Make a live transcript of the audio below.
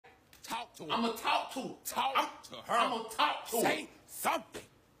talk to her. I'ma talk to her. Talk to her. I'ma talk to her. Say something.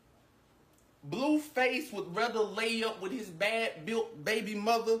 Blueface would rather lay up with his bad-built baby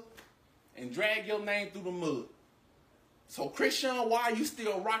mother and drag your name through the mud. So, Christian, why are you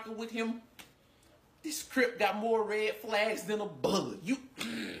still rocking with him? This Crip got more red flags than a bug. You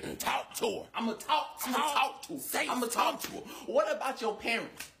Talk to her. I'ma talk to her. Say I'ma talk to something. her. What about your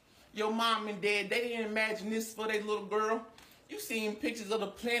parents? Your mom and dad, they didn't imagine this for their little girl. You seen pictures of the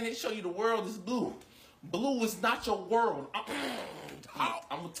planet show you the world is blue. Blue is not your world. I'm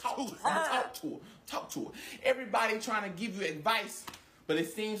gonna talk to her. Talk to her. Everybody trying to give you advice, but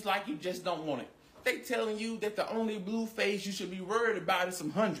it seems like you just don't want it. They telling you that the only blue face you should be worried about is some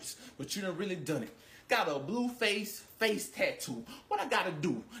hundreds, but you done really done it. Got a blue face tattoo. What I gotta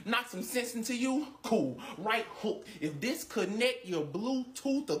do? Knock some sense into you? Cool. Right hook. If this connect your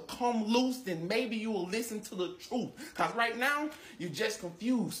Bluetooth to come loose, then maybe you will listen to the truth. Cause right now, you're just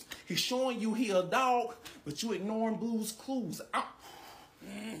confused. He's showing you he a dog, but you ignoring Blue's clues.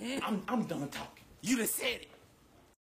 I'm done talking. You done said it.